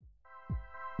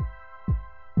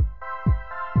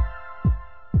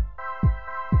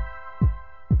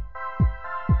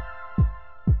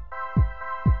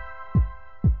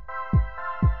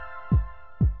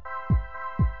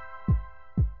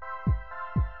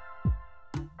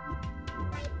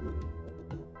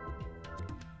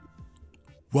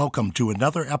Welcome to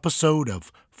another episode of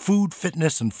Food,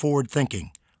 Fitness, and Forward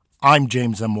Thinking. I'm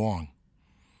James M. Wong.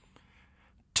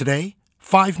 Today,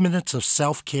 5 minutes of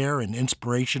self-care and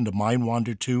inspiration to mind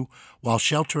wander to while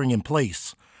sheltering in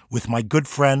place with my good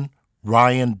friend,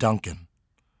 Ryan Duncan.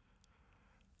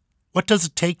 What does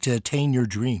it take to attain your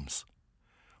dreams?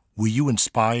 Will you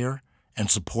inspire and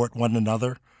support one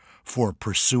another for a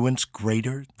pursuance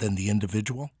greater than the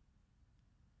individual?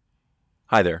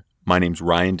 Hi there, my name's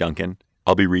Ryan Duncan.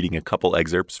 I'll be reading a couple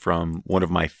excerpts from one of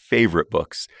my favorite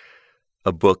books,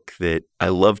 a book that I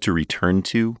love to return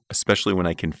to, especially when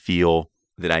I can feel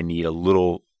that I need a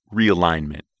little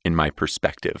realignment in my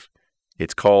perspective.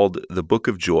 It's called The Book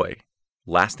of Joy,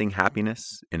 Lasting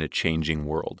Happiness in a Changing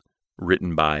World,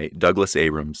 written by Douglas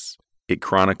Abrams. It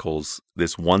chronicles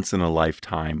this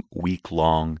once-in-a-lifetime,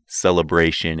 week-long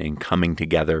celebration and coming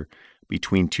together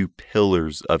between two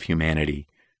pillars of humanity,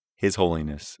 His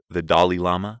Holiness, the Dalai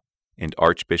Lama, and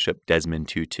Archbishop Desmond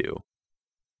Tutu.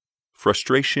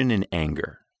 Frustration and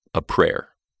anger, a prayer.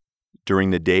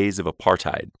 During the days of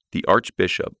apartheid, the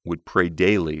Archbishop would pray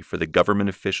daily for the government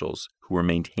officials who were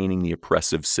maintaining the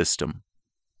oppressive system.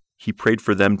 He prayed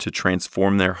for them to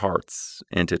transform their hearts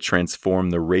and to transform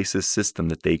the racist system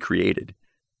that they created.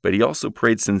 But he also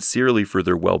prayed sincerely for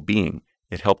their well-being.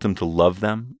 It helped him to love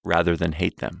them rather than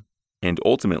hate them, and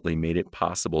ultimately made it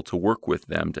possible to work with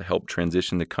them to help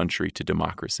transition the country to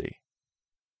democracy.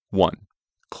 1.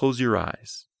 Close your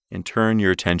eyes and turn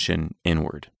your attention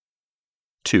inward.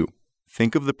 2.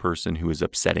 Think of the person who is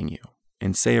upsetting you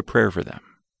and say a prayer for them.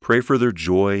 Pray for their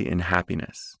joy and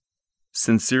happiness.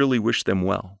 Sincerely wish them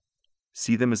well.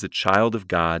 See them as a child of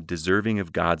God deserving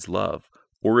of God's love,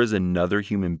 or as another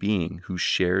human being who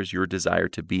shares your desire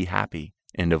to be happy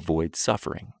and avoid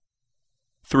suffering.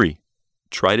 3.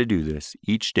 Try to do this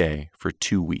each day for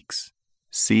 2 weeks.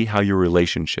 See how your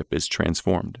relationship is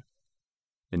transformed.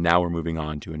 And now we're moving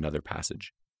on to another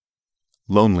passage.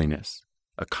 Loneliness,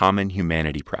 a common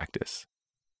humanity practice.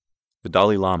 The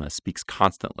Dalai Lama speaks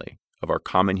constantly of our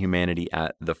common humanity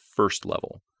at the first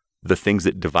level, the things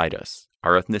that divide us,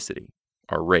 our ethnicity,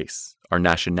 our race, our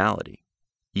nationality,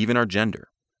 even our gender,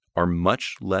 are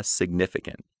much less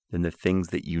significant than the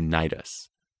things that unite us,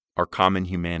 our common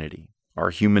humanity, our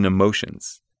human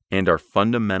emotions, and our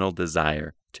fundamental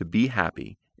desire to be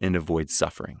happy and avoid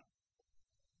suffering.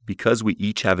 Because we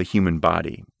each have a human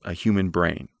body, a human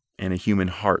brain, and a human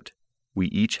heart, we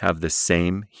each have the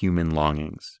same human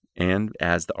longings, and,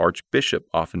 as the Archbishop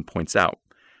often points out,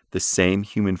 the same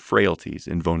human frailties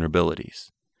and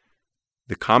vulnerabilities.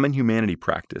 The common humanity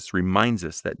practice reminds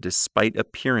us that despite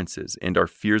appearances and our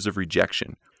fears of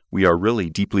rejection, we are really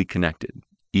deeply connected,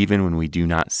 even when we do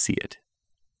not see it.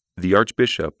 The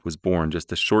Archbishop was born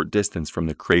just a short distance from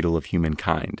the cradle of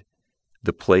humankind,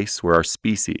 the place where our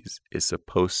species is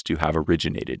supposed to have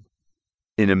originated.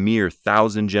 In a mere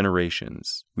 1,000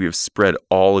 generations, we have spread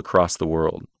all across the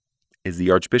world. As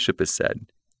the Archbishop has said,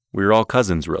 we're all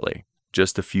cousins really,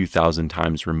 just a few thousand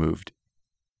times removed.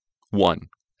 1.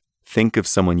 Think of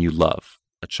someone you love,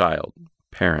 a child,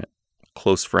 parent,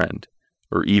 close friend,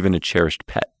 or even a cherished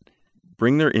pet.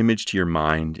 Bring their image to your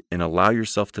mind and allow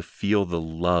yourself to feel the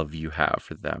love you have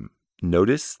for them.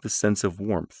 Notice the sense of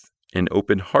warmth and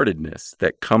open-heartedness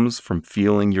that comes from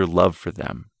feeling your love for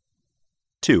them.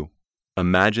 2.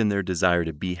 Imagine their desire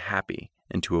to be happy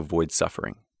and to avoid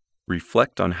suffering.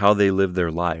 Reflect on how they live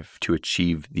their life to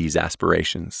achieve these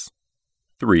aspirations.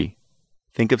 3.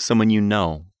 Think of someone you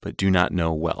know but do not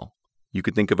know well. You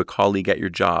could think of a colleague at your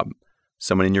job,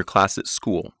 someone in your class at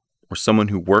school, or someone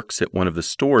who works at one of the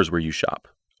stores where you shop.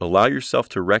 Allow yourself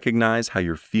to recognize how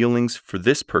your feelings for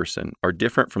this person are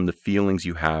different from the feelings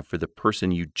you have for the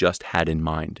person you just had in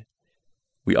mind.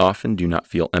 We often do not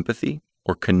feel empathy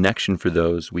or connection for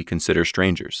those we consider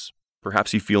strangers.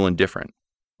 Perhaps you feel indifferent,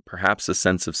 perhaps a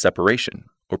sense of separation,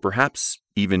 or perhaps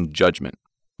even judgment.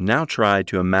 Now try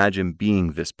to imagine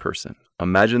being this person.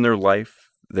 Imagine their life,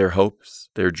 their hopes,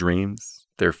 their dreams,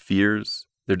 their fears,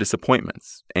 their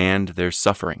disappointments, and their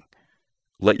suffering.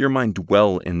 Let your mind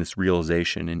dwell in this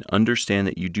realization and understand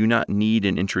that you do not need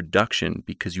an introduction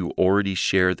because you already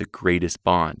share the greatest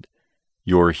bond,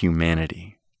 your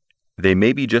humanity. They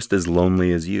may be just as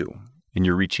lonely as you, and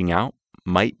your reaching out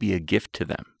might be a gift to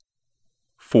them.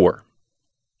 4.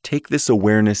 Take this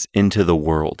awareness into the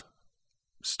world.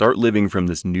 Start living from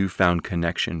this newfound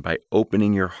connection by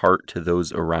opening your heart to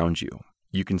those around you.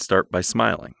 You can start by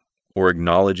smiling, or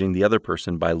acknowledging the other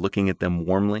person by looking at them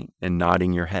warmly and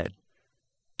nodding your head.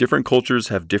 Different cultures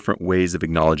have different ways of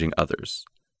acknowledging others,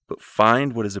 but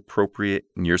find what is appropriate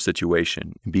in your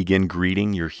situation and begin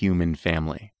greeting your human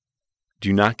family.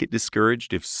 Do not get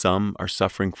discouraged if some are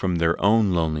suffering from their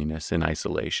own loneliness and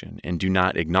isolation and do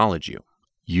not acknowledge you.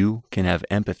 You can have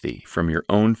empathy from your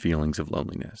own feelings of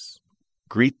loneliness.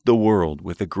 Greet the world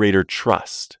with a greater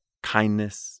trust,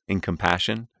 kindness, and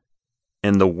compassion,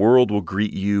 and the world will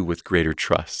greet you with greater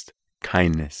trust,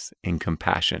 kindness, and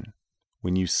compassion.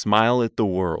 When you smile at the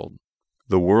world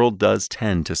does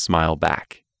tend to smile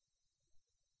back.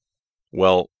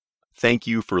 Well, thank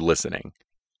you for listening.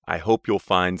 I hope you'll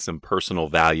find some personal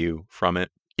value from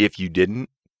it. If you didn't,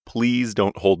 please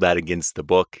don't hold that against the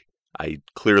book. I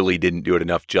clearly didn't do it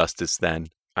enough justice then.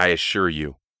 I assure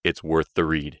you, it's worth the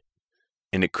read.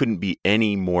 And it couldn't be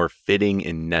any more fitting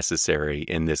and necessary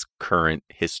in this current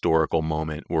historical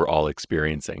moment we're all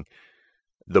experiencing.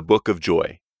 The Book of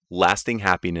Joy, Lasting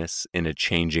Happiness in a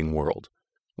Changing World.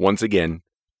 Once again,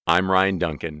 I'm Ryan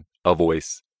Duncan, a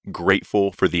voice,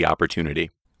 grateful for the opportunity.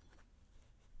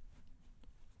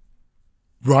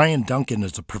 Ryan Duncan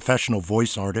is a professional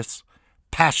voice artist,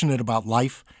 passionate about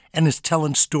life, and is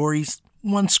telling stories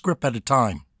one script at a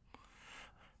time.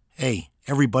 Hey,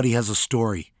 everybody has a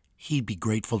story. He'd be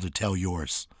grateful to tell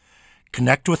yours.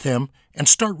 Connect with him and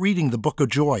start reading the Book of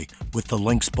Joy with the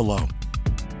links below.